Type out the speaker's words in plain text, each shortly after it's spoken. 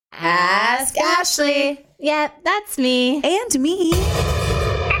Ask Ashley. Yep, that's me. And me.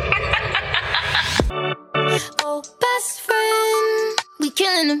 Oh, best friend, we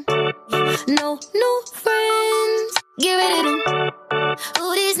killing them. No new friends, get rid of them.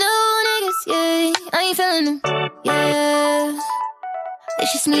 Oh, these new niggas, yeah, I ain't feeling them. Yeah,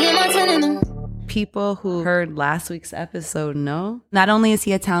 it's just me and my telling them. People who heard last week's episode know, not only is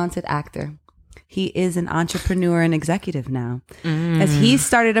he a talented actor, he is an entrepreneur and executive now, as he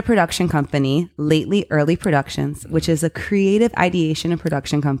started a production company, Lately Early Productions, which is a creative ideation and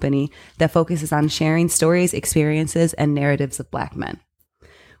production company that focuses on sharing stories, experiences, and narratives of Black men.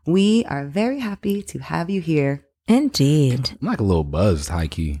 We are very happy to have you here. Indeed. I'm like a little buzzed, high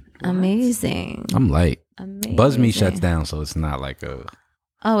key. Amazing. I'm light. Amazing. Buzz me shuts down, so it's not like a...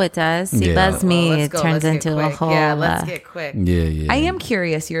 Oh, it does? See, Yeah. Buzz me, Well, it turns into a whole... Yeah, let's get quick. Yeah. I am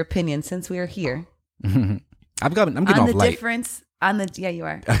curious your opinion since we are here. I'm getting On off the light. difference, yeah, you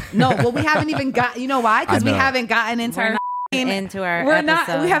are. No, well, we haven't even got, you know why? Because we know. haven't gotten into our into our We're episode.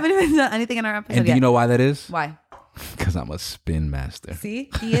 not, we haven't even done anything in our episode And do yet. you know why that is? Why? Because I'm a spin master.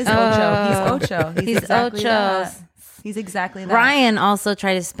 See? He is Ocho. He's Ocho. He's exactly Ocho's. that. He's exactly that. Ryan also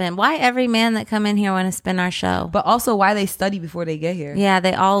tried to spin. Why every man that come in here want to spin our show? But also why they study before they get here. Yeah,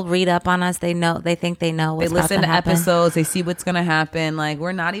 they all read up on us. They know. They think they know They what's about listen to happen. episodes. They see what's going to happen. Like,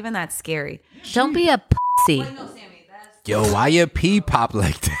 we're not even that scary. Don't be a pussy. Yo, why your pee pop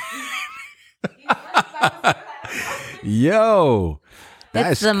like that? Yo,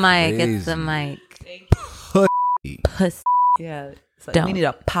 that's It's the mic. crazy. It's the mic. Pussy. Pussy. Yeah. It's like, Don't. we need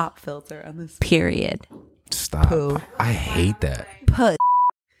a pop filter on this. Period. Stop. Poo. I hate that. Put.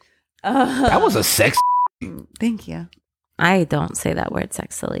 That was a sex. Thank you. I don't say that word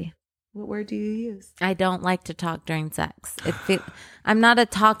sexily. What word do you use? I don't like to talk during sex. I'm not a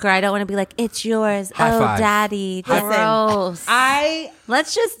talker. I don't want to be like, it's yours. High oh, five. daddy. Listen, Gross.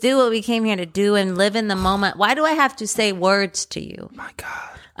 Let's just do what we came here to do and live in the moment. Why do I have to say words to you? My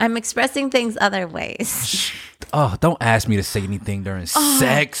God. I'm expressing things other ways. Oh, don't ask me to say anything during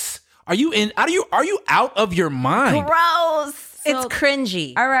sex. Are you out of your mind? Gross. It's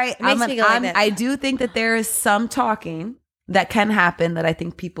cringy. All right. It makes me go like that. I do think that there is some talking that can happen that I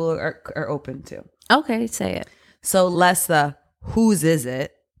think people are open to. Okay, say it. So less the whose is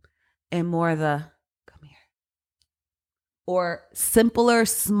it and more the come here. Or simpler,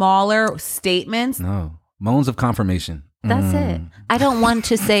 smaller statements. No. Moans of confirmation. That's it. I don't want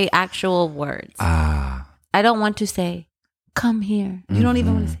to say actual words. Ah. I don't want to say, come here. You don't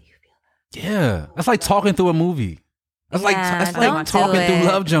even want to say you feel that. Yeah. That's like talking through a movie. That's Yeah, like don't talking do through it.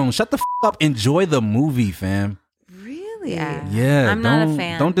 Love Jones. Shut the up. Enjoy the movie, fam. Really? Yeah. I'm not a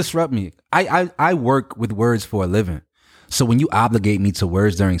fan. Don't disrupt me. I work with words for a living. So when you obligate me to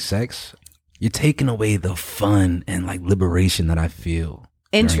words during sex, you're taking away the fun and like liberation that I feel.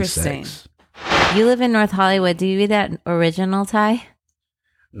 during Interesting. sex. You live in North Hollywood. Do you eat that original Thai?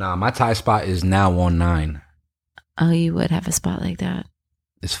 Nah, my Thai spot is now on 9. Oh, you would have a spot like that.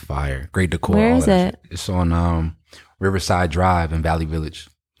 It's fire. Great decor. Where all is that it? shit. It's on Riverside Drive in Valley Village.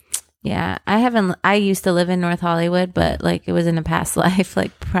 Yeah, I used to live in North Hollywood, but like it was in a past life,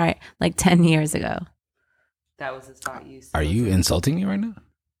 like 10 years ago. That was the spot you Are you insulting me right now?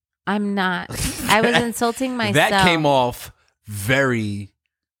 I'm not. I was insulting myself. That came off very,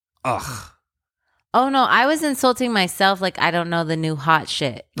 ugh. Oh no, I was insulting myself. Like I don't know the new hot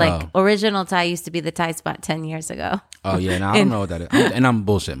shit. Like original Thai used to be the Thai spot 10 years ago. Oh yeah, no, I don't know what that is. And I'm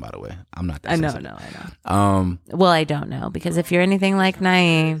bullshitting, by the way. I'm not that I know. sensitive. Well, I don't know because if you're anything like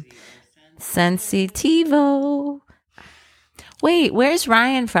Naeem, sensitivo. Wait, where's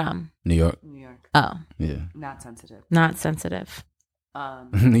Ryan from? New York. Oh, Yeah. Not sensitive. not sensitive.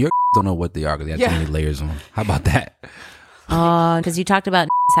 New York don't know what they are because they have too many layers on. How about that? Oh, because you talked about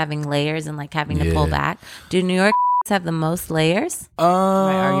having layers and like having to pull Yeah. back. Do New York have the most layers?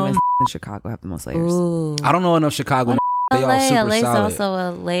 My arguments in Chicago have the most layers. Ooh. I don't know enough Chicago. They all LA, super LA's solid. also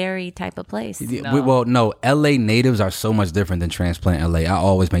a Larry type of place. Yeah, well, no, LA natives are so much different than transplant LA. I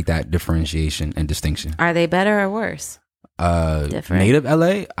always make that differentiation and distinction. Are they better or worse? Different. Native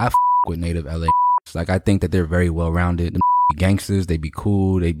LA, I with native LA. Like I think that they're very well rounded. Them gangsters, they be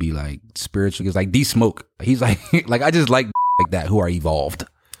cool. They be like spiritual. It's like D Smoke. He's like, like I just like that who are evolved.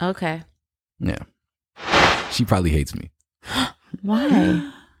 Okay. Yeah, she probably hates me.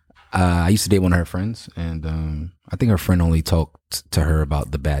 Why? I used to date one of her friends, and I think her friend only talked to her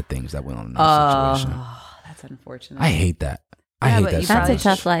about the bad things that went on in that situation. Oh, that's unfortunate. I hate that. I Yeah, hate but that. you so That's a much.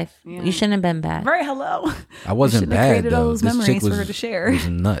 tough life. Yeah. You shouldn't have been bad. Very hello. I wasn't shouldn't have bad created all though. those This memories chick for was, her to share. was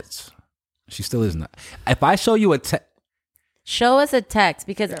nuts. She still is nuts. If I show you a text, Show us a text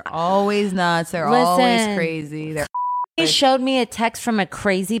because They're always nuts. They're Listen. always crazy. They're He showed me a text from a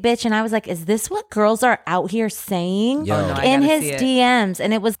crazy bitch, and I was like, is this what girls are out here saying? Yo. Oh, no, in his DMs?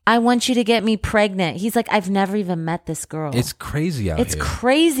 And it was, I want you to get me pregnant. He's like, I've never even met this girl. It's crazy out here. It's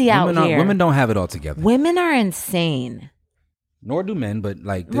crazy out here. Women don't have it all together. Women are insane. Nor do men, but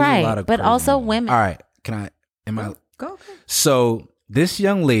like, there's a lot of but also men. women. All right. Go. So this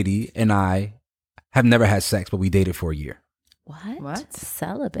young lady and I have never had sex, but we dated for a year. What?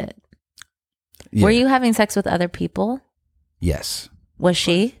 Celibate. Yeah. Were you having sex with other people? Yes. Was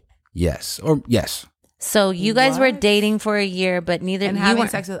she? Yes. Or yes. So you guys were dating for a year, but neither and you having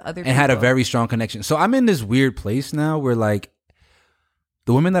weren't sex with other people. And had a very strong connection. So I'm in this weird place now where like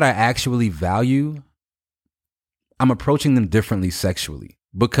the women that I actually value, I'm approaching them differently sexually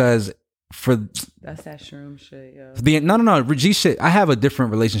because that's that shroom shit, yo. No, G shit. I have a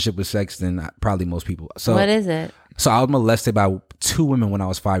different relationship with sex than probably most people. So what is it? So I was molested by 2 women when I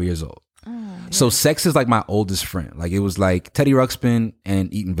was 5 years old. So sex is like my oldest friend. Like it was like Teddy Ruxpin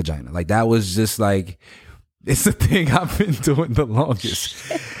and eating vagina. Like that was just like, it's the thing I've been doing the longest.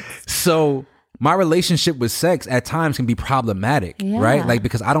 So my relationship with sex at times can be problematic, right? Like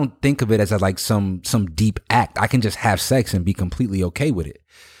because I don't think of it as like some deep act. I can just have sex and be completely okay with it.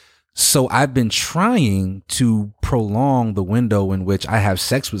 So I've been trying to prolong the window in which I have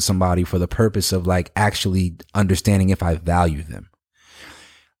sex with somebody for the purpose of like actually understanding if I value them.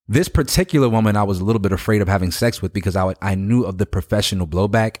 This particular woman I was a little bit afraid of having sex with because I knew of the professional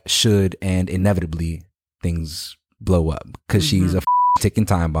blowback should and inevitably things blow up because she's a ticking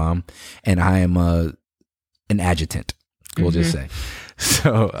time bomb and I am an adjutant, we'll just say.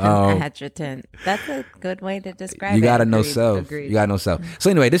 So adjutant. That's a good way to describe it. You gotta know self. You gotta know self. So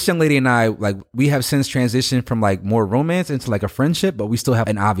anyway, this young lady and I, like, we have since transitioned from like more romance into like a friendship, but we still have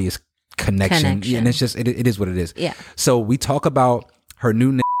an obvious connection. And it's just it is what it is. Yeah. So we talk about her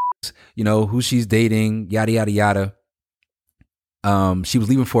new who she's dating, yada yada yada. She was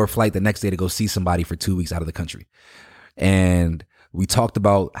leaving for a flight the next day to go see somebody for 2 weeks out of the country. And we talked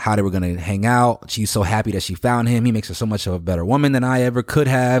about how they were going to hang out. She's so happy that she found him. He makes her so much of a better woman than I ever could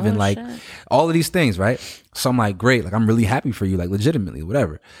have. And like all of these things, right? So I'm like, great. Like, I'm really happy for you. Like legitimately,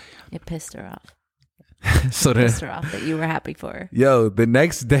 whatever. It pissed her off. Pissed her off that you were happy for her. Yo, the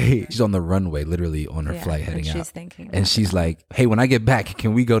next day she's on the runway, literally on her flight heading out. She's thinking and she's like, hey, when I get back,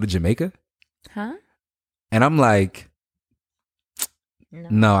 can we go to Jamaica? Huh? And I'm like,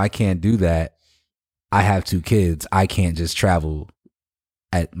 no, I can't do that. I have 2 kids. I can't just travel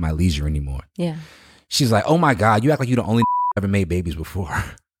at my leisure anymore. Yeah. She's like, oh my God, you act like you the only ever made babies before.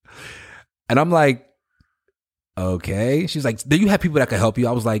 And I'm like, okay. She's like, do you have people that can help you?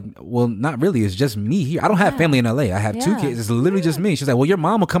 I was like, well, not really. It's just me here. I don't have family in LA. I have 2 kids. It's literally just me. She's like, well, your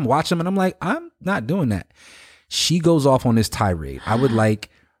mom will come watch them. And I'm like, I'm not doing that. She goes off on this tirade. I would like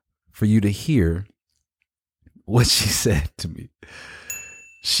for you to hear what she said to me.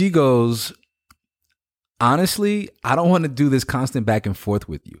 She goes, honestly, I don't want to do this constant back and forth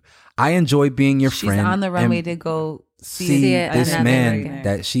with you. I enjoy being your friend. She's on the runway to go see this man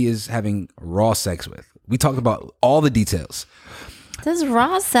that she is having raw sex with. We talked about all the details. Does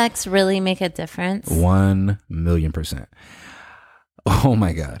raw sex really make a difference? 1,000,000%. Oh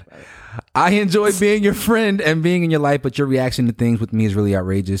my God. I enjoy being your friend and being in your life, but your reaction to things with me is really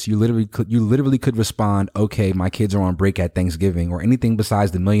outrageous. You literally could respond, okay, my kids are on break at Thanksgiving, or anything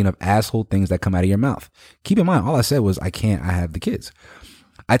besides the million of asshole things that come out of your mouth. Keep in mind, all I said was, I have the kids.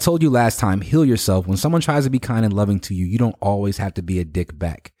 I told you last time, heal yourself. When someone tries to be kind and loving to you, you don't always have to be a dick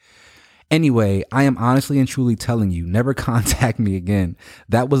back. Anyway, I am honestly and truly telling you, never contact me again.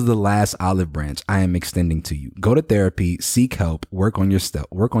 That was the last olive branch I am extending to you. Go to therapy, seek help, work on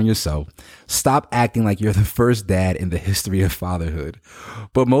yourself. Stop acting like you're the first dad in the history of fatherhood.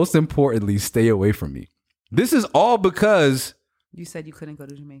 But most importantly, stay away from me. This is all because you said you couldn't go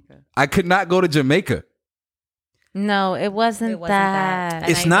to Jamaica. I could not go to Jamaica. No, it wasn't that.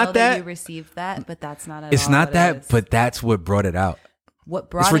 And it's I not know that you received that, but that's not at it's all not that, is. but that's what brought it out.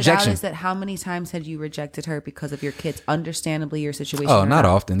 What brought it out is that how many times had you rejected her because of your kids? Understandably, your situation. Oh, not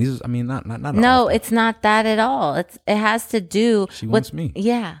often. Not no, often. it's not that at all. It has to do. She wants me.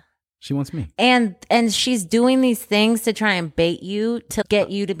 Yeah, she wants me. And she's doing these things to try and bait you to get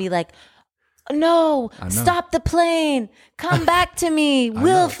you to be like, no, stop the plane, come back to me.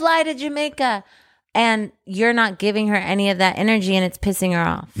 We'll fly to Jamaica, and you're not giving her any of that energy, and it's pissing her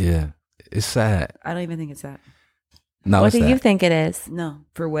off. Yeah, it's sad. I don't even think it's that. No, what do you think it is? No,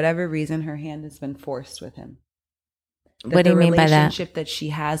 for whatever reason, her hand has been forced with him. What do you mean by that? The relationship that she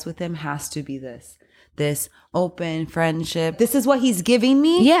has with him has to be this open friendship. This is what he's giving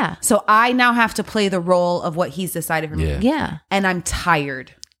me. Yeah. So I now have to play the role of what he's decided for me. Yeah. And I'm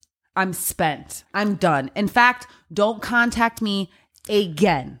tired. I'm spent. I'm done. In fact, don't contact me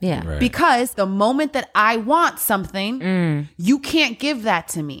again. Yeah. Right. Because the moment that I want something, you can't give that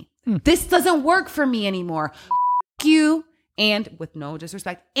to me. This doesn't work for me anymore. You, and with no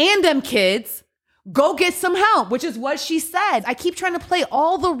disrespect, and them kids, go get some help, which is what she said. I keep trying to play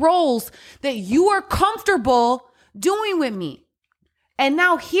all the roles that you are comfortable doing with me. And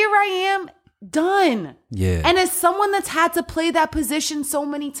now here I am, done. Yeah. And as someone that's had to play that position so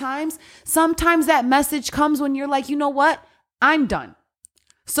many times, sometimes that message comes when you're like, you know what? I'm done.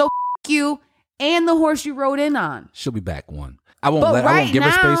 So you and the horse you rode in on. She'll be back one. I won't give her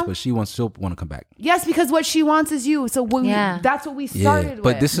now, space, but she'll want to come back. Yes, because what she wants is you. So that's what we started with.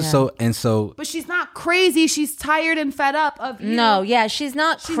 But this is so. But she's not crazy. She's tired and fed up of you. No, yeah, she's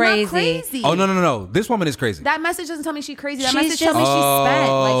not crazy. Oh no! This woman is crazy. That message doesn't tell me she's crazy. That She's message tells me she's spent.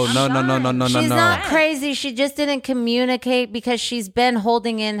 Oh Like, no! She's not crazy. She just didn't communicate because she's been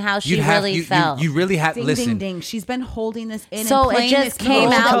holding in how she really felt. You really have ding, listen. ding, ding. She's been holding this in. So and it just this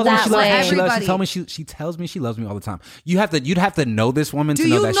came role out that way. She tells me she loves me all the time. You'd have to know this woman Do to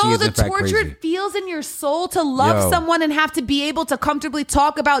know you that she know is the in fact tortured crazy. feels in your soul to love someone and have to be able to comfortably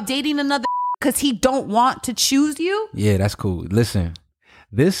talk about dating another because he don't want to choose you? Yeah, that's cool. Listen,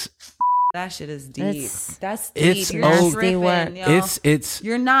 that shit is deep. That's deep. It's You're old. tripping, yo. It's.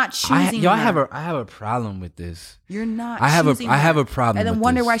 You're not choosing. I have a problem with this. You're not. I have choosing a her. problem. And then with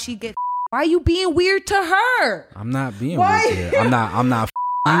wonder this. why she get. Why are you being weird to her? I'm not being Why? weird. I'm not.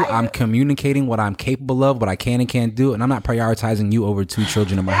 You. I'm communicating what I'm capable of, what I can and can't do, and I'm not prioritizing you over 2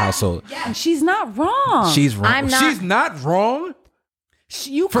 children in my household. Yeah, and she's not wrong. She's wrong. I'm not- She's not wrong.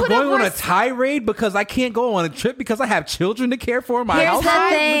 You For could going have on a tirade because I can't go on a trip because I have children to care for in my Here's house.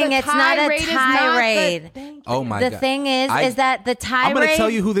 the thing, it's not a tirade is not tirade. Oh my The god! thing is that the tirade. I'm gonna tell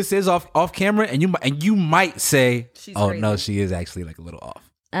you who this is off camera, and you might say, She's "Oh crazy. no, she is actually like a little off."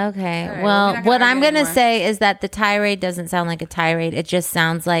 Okay. All right, well, we're not gonna what I'm argue going to anymore. say is that the tirade doesn't sound like a tirade. It just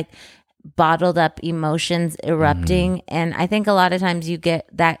sounds like bottled up emotions erupting. And I think a lot of times you get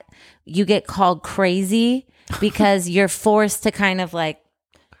called crazy because you're forced to kind of like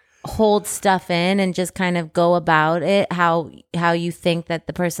hold stuff in and just kind of go about it how you think that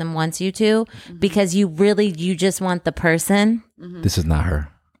the person wants you to, because you just want the person. This is not her.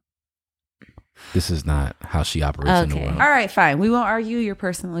 This is not how she operates in the Okay. world. All right, fine. We won't argue your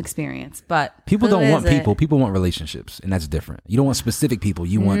personal experience, but People Who don't want is it? people. People want relationships, and that's different. You don't want specific people.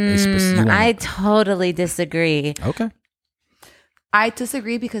 You want a specific. I totally disagree. Okay. I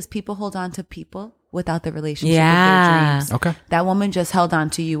disagree because people hold on to people without the relationship Yeah. of their dreams. Okay. That woman just held on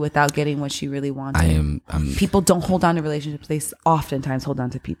to you without getting what she really wanted. I'm People don't hold on to relationships. They oftentimes hold on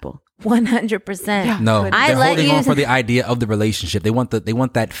to people. 100%. no. I They're let holding you- on for the idea of the relationship. They want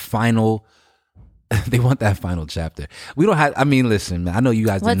that final. They want that final chapter. We don't have. I mean, listen. I know you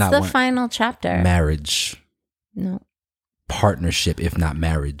guys did What's not the want final chapter? marriage, No. partnership, if not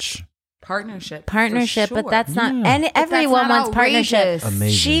marriage. Partnership. Partnership, for but sure. that's not. Yeah. And But everyone that's not wants partnership. outrageous. Amazing.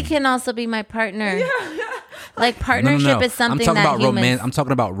 She can also be my partner. Like No, partnership no, no. is something I'm talking that about humans. I'm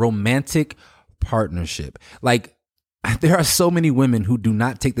talking about romantic partnership. Like there are so many women who do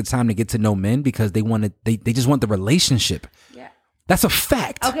not take the time to get to know men because they want to. They just want the relationship. Yeah. That's a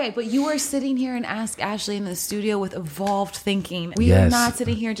fact. Okay, but you are sitting here and Ask Ashley in the studio with evolved thinking. We Yes. are not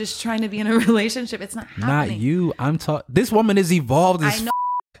sitting here just trying to be in a relationship. It's not Not happening. you. I'm talking. This woman is evolved. I know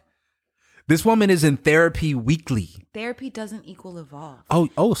This woman is in therapy weekly. therapy doesn't equal evolve.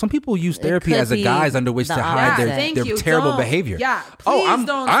 Oh, some people use therapy could as a be guise under which the to hide opposite. their, Thank their you. terrible Don't. behavior. Yeah, Oh, please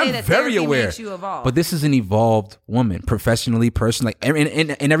don't say I'm that very therapy aware. makes you evolve. But this is an evolved woman, professionally, personally,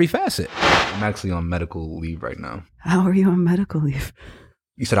 in every facet. I'm actually on medical leave right now. How are you on medical leave?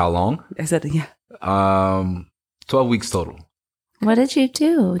 You said how long? I said, yeah. 12 weeks total. What did you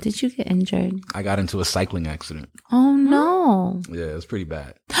do? Did you get injured? I got into a cycling accident. Oh no. Yeah, it was pretty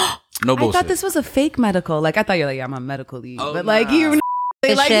bad. No I bullshit. thought this was a fake medical. Like, I thought you're like, yeah, I'm on medical leave. Oh, but like, nah. you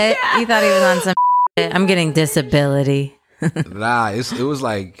The like, shit. yeah. You thought he was on some shit. I'm getting disability. Nah, it was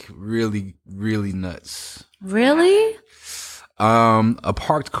like really, really nuts. Really? A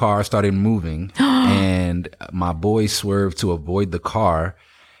parked car started moving and my boy swerved to avoid the car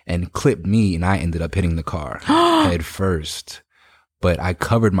and clipped me, and I ended up hitting the car head first. But I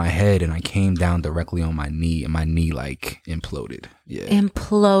covered my head and I came down directly on my knee, and my knee like imploded. Yeah.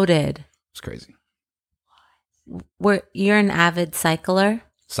 Imploded. It's crazy. You're an avid cycler.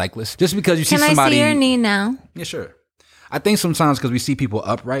 Cyclist. Just because you see Can somebody. I see your knee now? Yeah, sure. I think sometimes because we see people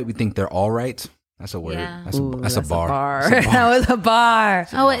upright, we think they're all right. That's a word. Yeah. That's a bar. That's a bar. That was a bar.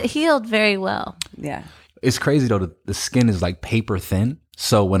 Oh, it healed very well. Yeah. It's crazy though. The skin is like paper thin.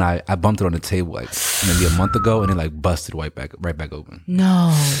 So when I bumped it on the table, like maybe a month ago, and it like busted right back open.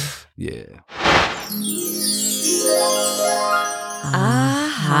 No. Yeah.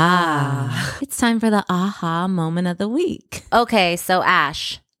 Aha. It's time for the aha moment of the week. Okay, so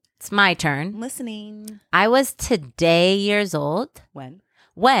Ash, it's my turn. Listening. I was today years old.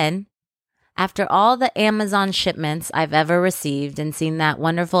 When, after all the Amazon shipments I've ever received and seen that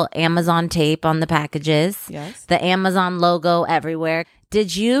wonderful Amazon tape on the packages, Yes. the Amazon logo everywhere,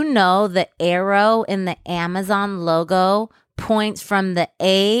 did you know the arrow in the Amazon logo points from the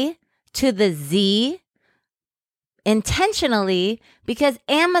A to the Z? Intentionally, because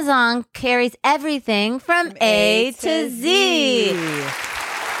Amazon carries everything from A to Z.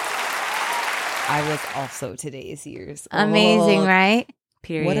 I was also today's years. Amazing, right?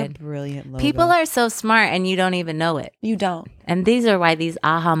 Period. What a brilliant logo. People are so smart and you don't even know it. You don't. And these are why these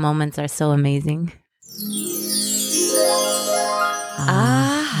aha moments are so amazing.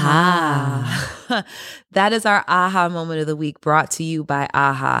 Aha. That is our aha moment of the week, brought to you by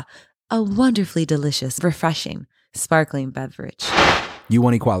Aha, a wonderfully delicious, refreshing, sparkling beverage. You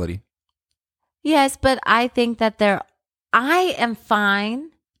want equality? Yes, but I think that I am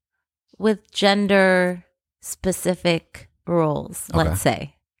fine with gender specific roles, Okay. let's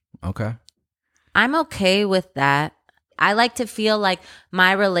say. Okay. I'm okay with that. I like to feel like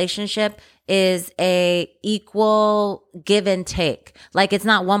my relationship is a equal give and take. Like it's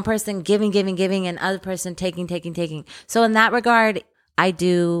not one person giving, and other person taking. So in that regard, I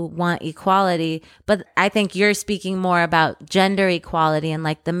do want equality, but I think you're speaking more about gender equality and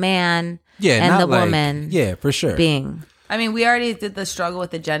like the man and the woman. Yeah, for sure. Being. I mean, we already did the struggle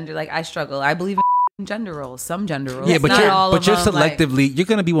with the gender. Like I struggle. I believe in gender roles, some gender roles. Yeah, but Not you're all of them, selectively, you're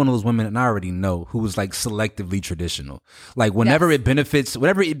gonna be one of those women, and I already know, who's like selectively traditional. Like whenever it benefits,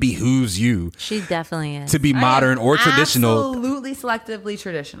 whatever it behooves you She definitely is. to be modern or traditional. Absolutely selectively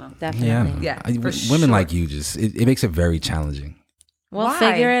traditional. Definitely. Yeah, women for sure. like you just it makes it very challenging. We'll Why?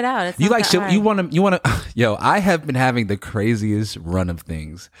 figure it out. It's You not like that shit, hard. you want to yo, I have been having the craziest run of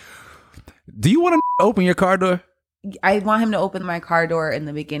things. Do you want to open your car door? I want him to open my car door in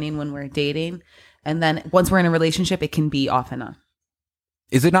the beginning when we're dating. And then once we're in a relationship, it can be off and on.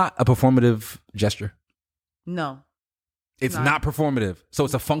 Is it not a performative gesture? No. It's not performative. So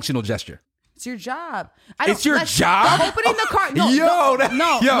it's a functional gesture. It's your job. It's your job? Opening the car.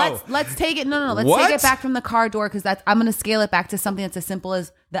 No, Yo, Let's take it. No. Let's What? take it back from the car door because I'm going to scale it back to something that's as simple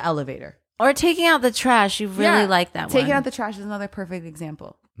as the elevator. Or taking out the trash. You really like that one. Taking out the trash is another perfect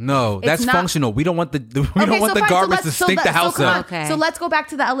example. No, that's not- functional. We don't want the fine. garbage let's- to stink the house come on. up. Okay. So let's go back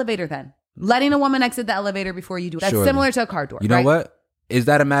to the elevator then. Letting a woman exit the elevator before you do it. That's Surely. similar to a car door. You know right? what? Is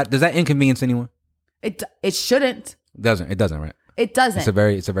that a matter? Does that inconvenience anyone? It shouldn't. It doesn't, right? It doesn't. It's a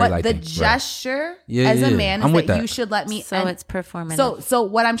very but light the thing. Right. gesture Yeah, as yeah, a yeah. man I'm is with that that. you should let me. So and it's performative. So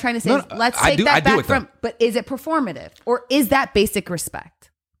what I'm trying to say No, is let's I take do that it, back from. though. But is it performative or is that basic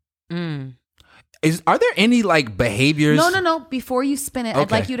respect? Are there any like behaviors? No. Before you spin it, I'd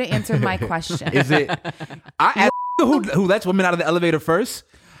Okay. like you to answer my question. Is it? I ask who lets women out of the elevator first.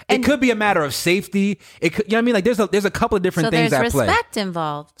 It could be a matter of safety. It could, you know what I mean? Like there's a couple of different So things there's at play. respect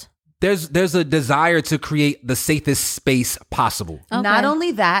involved. There's a desire to create the safest space possible. Okay. Not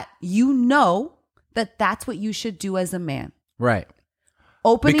only that, you know that that's what you should do as a man. Right.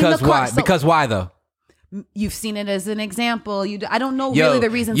 Opening Because the car. why? So Because why though? you've seen it as an example. I don't know Yo, really the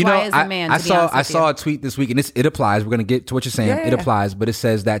reasons you know, why as a man. I to be honest saw with a you. tweet this week, and it applies. We're gonna get to what you're saying. Yeah, It yeah. applies, but it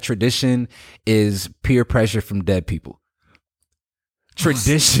says that tradition is peer pressure from dead people.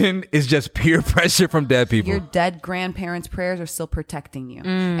 Tradition is just peer pressure from dead people. Your dead grandparents' prayers are still protecting you,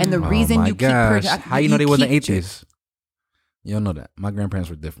 and the reason Oh my you keep gosh. protecting. How you know they wasn't atheists? You don't know that. My grandparents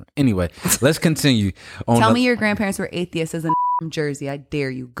were different. Anyway, let's continue. Tell me your grandparents were atheists as in Jersey. I dare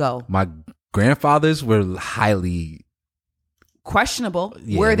you. Go. My grandfathers were highly Questionable.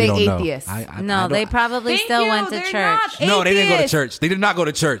 yeah, were we they don't know. atheists? I No, don't- they probably Thank still you. went to They're church. not. No, they didn't go to atheists. church. They did not go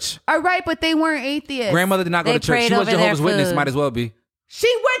to church. All right, but they weren't atheists. Grandmother did not go They to church. She prayed was over their Jehovah's Witness. food. Might as well be. She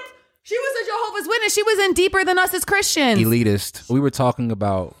was a Jehovah's Witness. She was in deeper than us as Christians. Elitist. We were talking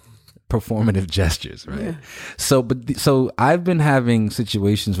about performative gestures, right? So I've been having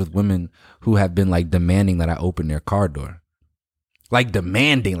situations with women who have been like demanding that I open their car door. Like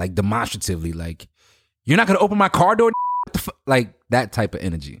demanding, like demonstratively, like, you're not going to open my car door? Like that type of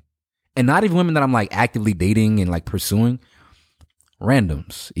energy. And not even women that I'm like actively dating and like pursuing.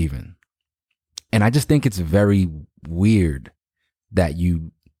 Randoms even. And I just think it's very weird that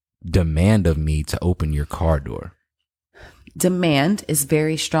you demand of me to open your car door. Demand is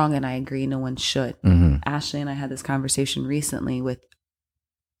very strong, and I agree. No one should. Mm-hmm. Ashley and I had this conversation recently with,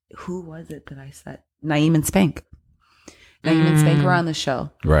 who was it that I said? Naeem and Spank. Naeem and Spank were on the show.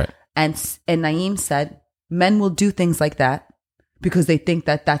 Right. And Naeem said, men will do things like that because they think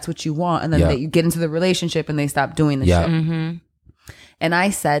that that's what you want. And then you get into the relationship and they stop doing the shit. Mm-hmm. And I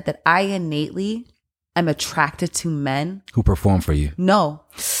said that I innately am attracted to men. Who perform for you. No.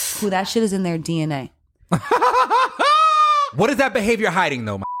 Who that shit is in their DNA. What is that behavior hiding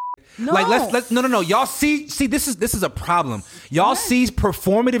though? No. Like let's no. Y'all see this is a problem. Y'all see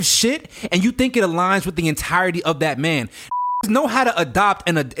performative shit and you think it aligns with the entirety of that man. Know how to adopt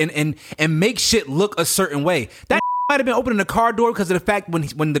and make shit look a certain way. That might have been opening the car door because of the fact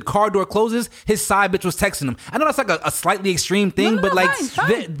when the car door closes, his side bitch was texting him. I know that's like a slightly extreme thing, but like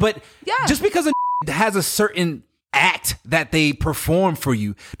fine. Just because a has a certain act that they perform for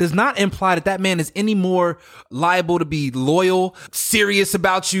you does not imply that man is any more liable to be loyal, serious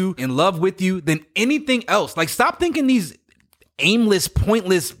about you, in love with you than anything else. Like, stop thinking these aimless,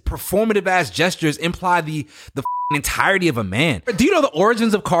 pointless, performative ass gestures imply the entirety of a man. Do you know the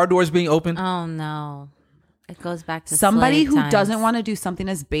origins of car doors being open? Oh no. It goes back to somebody who times. Doesn't want to do something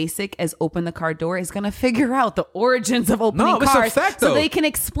as basic as open the car door is going to figure out the origins of opening cars, it's a fact, so they can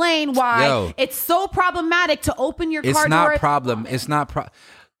explain why it's so problematic to open your car door. It's not problem. It's not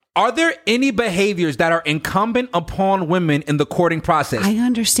Are there any behaviors that are incumbent upon women in the courting process? I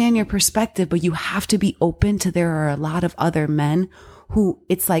understand your perspective, but you have to be open to there are a lot of other men who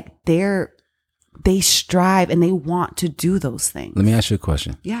it's like they strive and they want to do those things. Let me ask you a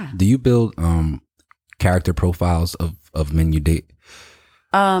question. Yeah. Do you build character profiles of men you date?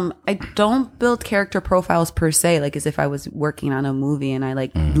 I don't build character profiles per se, like as if I was working on a movie and I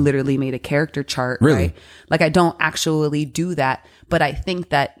literally made a character chart. Really? Right? Like I don't actually do that, but I think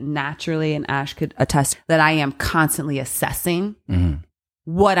that naturally, and Ash could attest, that I am constantly assessing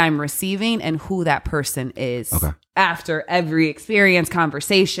what I'm receiving and who that person is after every experience,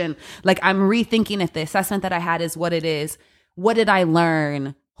 conversation. Like I'm rethinking if the assessment that I had is what it is. What did I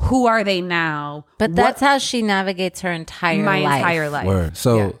learn? Who are they now? But that's how she navigates her entire life. Word.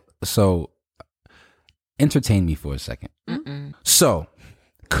 So entertain me for a second. Mm-mm. So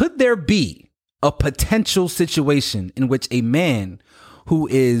could there be a potential situation in which a man who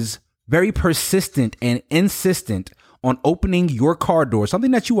is very persistent and insistent on opening your car door, something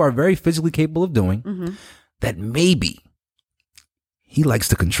that you are very physically capable of doing, that maybe he likes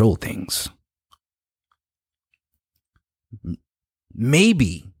to control things?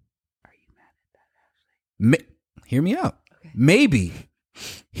 Maybe. Are you mad at that, Ashley? Hear me out. Okay. Maybe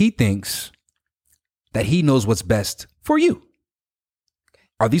he thinks that he knows what's best for you. Okay.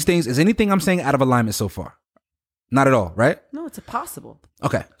 Are these things, is anything I'm saying out of alignment so far? Not at all, right? No, it's possible.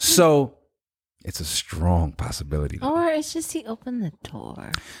 Okay. So it's a strong possibility. Or it's just he opened the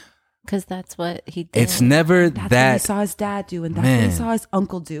door. Because that's what he did. It's never that's that. What he saw his dad do, and that's what he saw his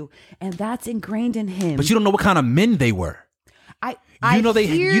uncle do. And that's ingrained in him. But you don't know what kind of men they were. You know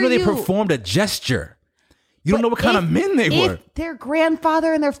they performed a gesture. You don't know what kind of men they were. Their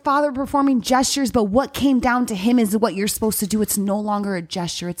grandfather and their father performing gestures, but what came down to him is what you're supposed to do. It's no longer a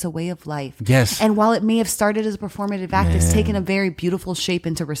gesture. It's a way of life. Yes. And while it may have started as a performative act, it's taken a very beautiful shape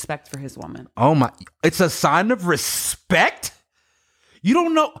into respect for his woman. Oh my. It's a sign of respect? You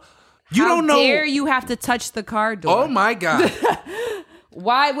don't know. How dare you have to touch the car door? Oh my God.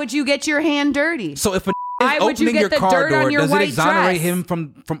 Why would you get your hand dirty? So if why would you get the dirt on your white dress? Does it exonerate him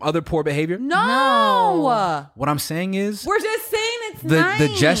from other poor behavior? No. What I'm saying is, we're just saying it's nice.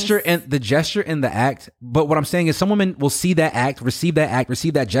 The gesture and the act. But what I'm saying is, some women will see that act, receive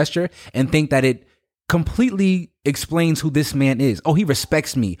that gesture, and think that it completely explains who this man is. Oh, he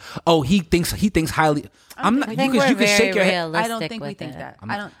respects me. Oh, he thinks highly. I'm not. You can shake your head. I don't think we think that.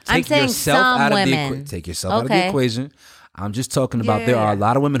 I'm saying some women. Take yourself out of the equation. I'm just talking about there are a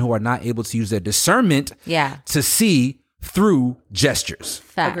lot of women who are not able to use their discernment to see through gestures.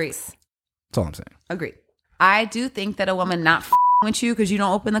 Facts. Agreed. That's all I'm saying. Agreed. I do think that a woman not with you because you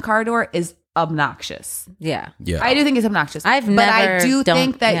don't open the car door is obnoxious. Yeah. I do think it's obnoxious. But I do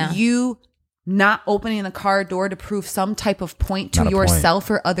think that you not opening the car door to prove some type of point to yourself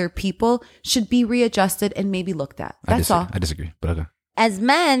or other people should be readjusted and maybe looked at. That's all. I disagree, but okay. As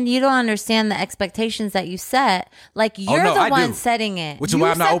men, you don't understand the expectations that you set. Like, you're the one setting it. Which is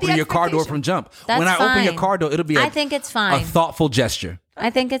why I'm not opening your car door from jump. When I open your car door, it'll be I think it's fine. A thoughtful gesture. I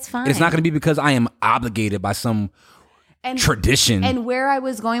think it's fine. It's not going to be because I am obligated by some tradition. And where I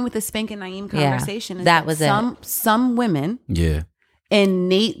was going with the Spank and Naeem conversation is that was some women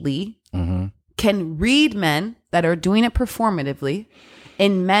innately can read men that are doing it performatively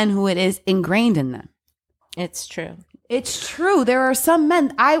in men who it is ingrained in them. It's true. It's true. There are some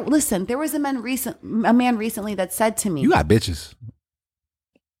men. There was a man recently that said to me, "You got bitches."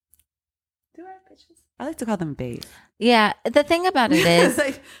 Do I have bitches? I like to call them bays. Yeah. The thing about it is,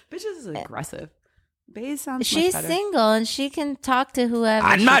 like, bitches is aggressive. Bays sounds she's much better. single and she can talk to whoever.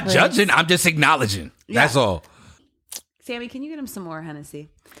 I'm not judging. I'm just acknowledging. Yeah. That's all. Sammy, can you get him some more Hennessy?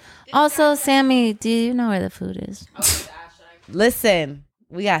 Also, Sammy, do you know where the food is? Listen,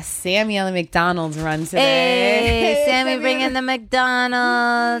 we got Sammy on the McDonald's run today. Hey, Sammy, bringing the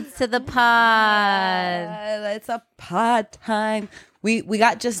McDonald's to the pod. It's a pod time. We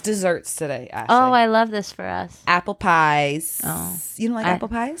got just desserts today, Ashley. Oh, I love this for us. Apple pies. Oh. You don't like apple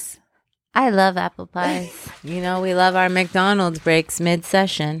pies? I love apple pies. You know, we love our McDonald's breaks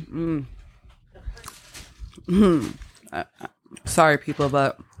mid-session. Sorry, people,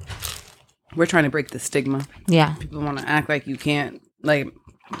 but we're trying to break the stigma. Yeah, People want to act like you can't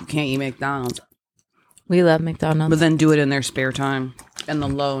eat McDonald's, we love McDonald's. but then do it in their spare time and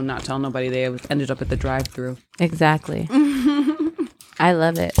alone, not tell nobody they ended up at the drive-thru. Exactly. I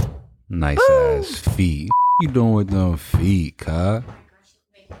love it. Nice ass feet. You doing with them feet, huh?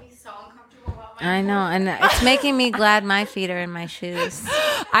 I know, and it's making me glad my feet are in my shoes.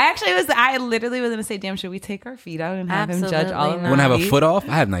 I literally was going to say, damn, should we take our feet out and have him judge all of Absolutely them? Want to have a foot off?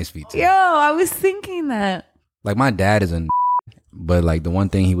 I have nice feet too. Yo, I was thinking that. Like my dad is but like the one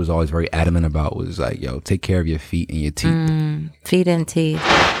thing he was always very adamant about was like, yo, take care of your feet and your teeth. Feet and teeth.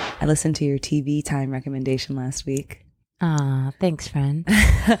 I listened to your TV time recommendation last week. Aw, thanks, friend.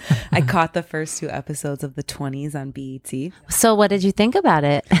 I caught the first 2 episodes of the 20s on BET. So what did you think about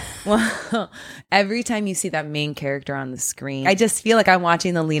it? Well, every time you see that main character on the screen, I just feel like I'm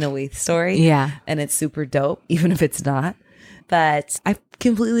watching the Lena Waithe story. Yeah. And it's super dope, even if it's not. But I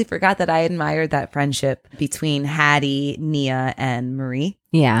completely forgot that I admired that friendship between Hattie, Nia, and Marie.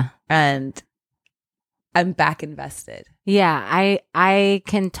 Yeah. And I'm back invested. Yeah, I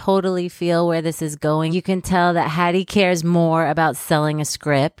can totally feel where this is going. You can tell that Hattie cares more about selling a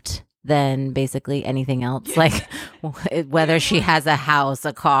script than basically anything else, like whether she has a house,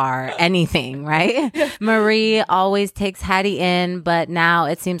 a car, anything, right? Marie always takes Hattie in, but now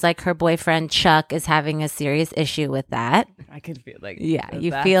it seems like her boyfriend Chuck is having a serious issue with that. I can feel like Yeah,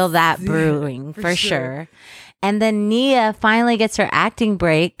 you feel that brewing for sure. And then Nia finally gets her acting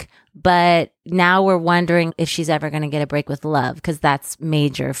break, but now we're wondering if she's ever going to get a break with Love, because that's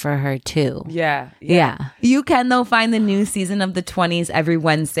major for her too. Yeah. You can, though, find the new season of the 20s every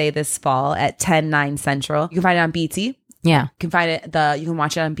Wednesday this fall at 10/9 Central. You can find it on BT. Yeah. You can find it. You can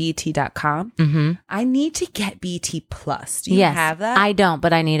watch it on BET.com. Mm-hmm. I need to get BT Plus. Do you have that? I don't,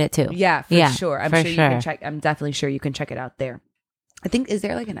 but I need it too. Yeah, for sure. I'm for sure you can check. I'm definitely sure you can check it out there. I think, is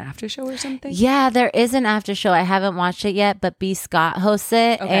there like an after show or something? Yeah, there is an after show. I haven't watched it yet, but B. Scott hosts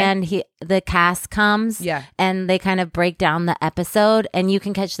it, and the cast comes, and they kind of break down the episode, and you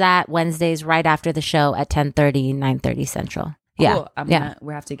can catch that Wednesdays right after the show at 10:30, 9:30 Central. Cool.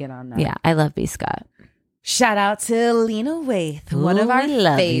 We have to get on that. Yeah, I love B. Scott. Shout out to Lena Waithe, one of our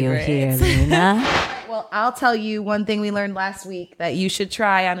favorites. You here, Lena. Well, I'll tell you one thing we learned last week that you should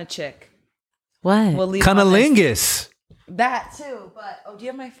try on a chick. What? We'll leave Cunnilingus. That too, but do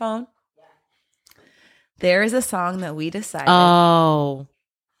you have my phone? Yeah. There is a song that we decided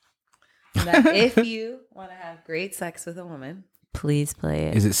that if you want to have great sex with a woman, please play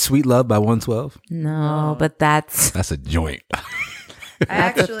it. Is it Sweet Love by 112? No, but that's a joint.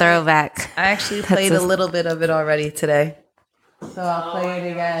 That's a throwback. I actually played a little bit of it already today, so I'll play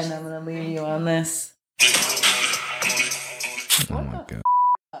it again. I'm gonna leave you on this. Oh my god,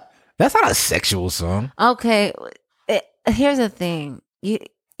 that's not a sexual song. Okay. Here's the thing. You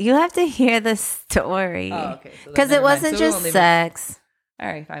have to hear the story. Oh, okay. Because it wasn't just sex. All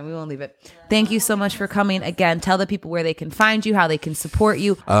right, fine. We won't leave it. Thank you so much for coming. Again, tell the people where they can find you, how they can support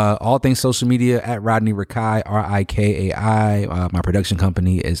you. All things social media at Rodney Rikai, Rikai. My production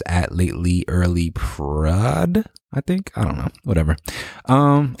company is at Lately Early Prod, I think. I don't know. Whatever.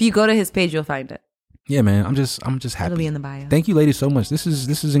 If you go to his page, you'll find it. Yeah, man. I'm just happy. It'll be in the bio. Thank you, ladies, so much. This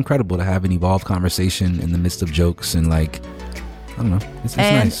is incredible to have an evolved conversation in the midst of jokes and like, I don't know. It's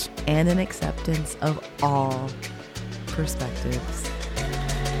nice. And an acceptance of all perspectives.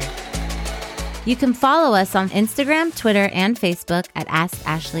 You can follow us on Instagram, Twitter, and Facebook at Ask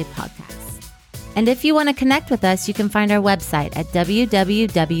Ashley Podcasts. And if you want to connect with us, you can find our website at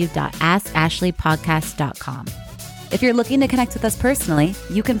www.askashleypodcast.com. If you're looking to connect with us personally,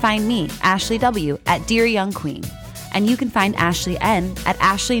 you can find me, Ashley W., at Dear Young Queen. And you can find Ashley N. at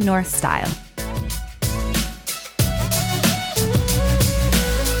Ashley North Style.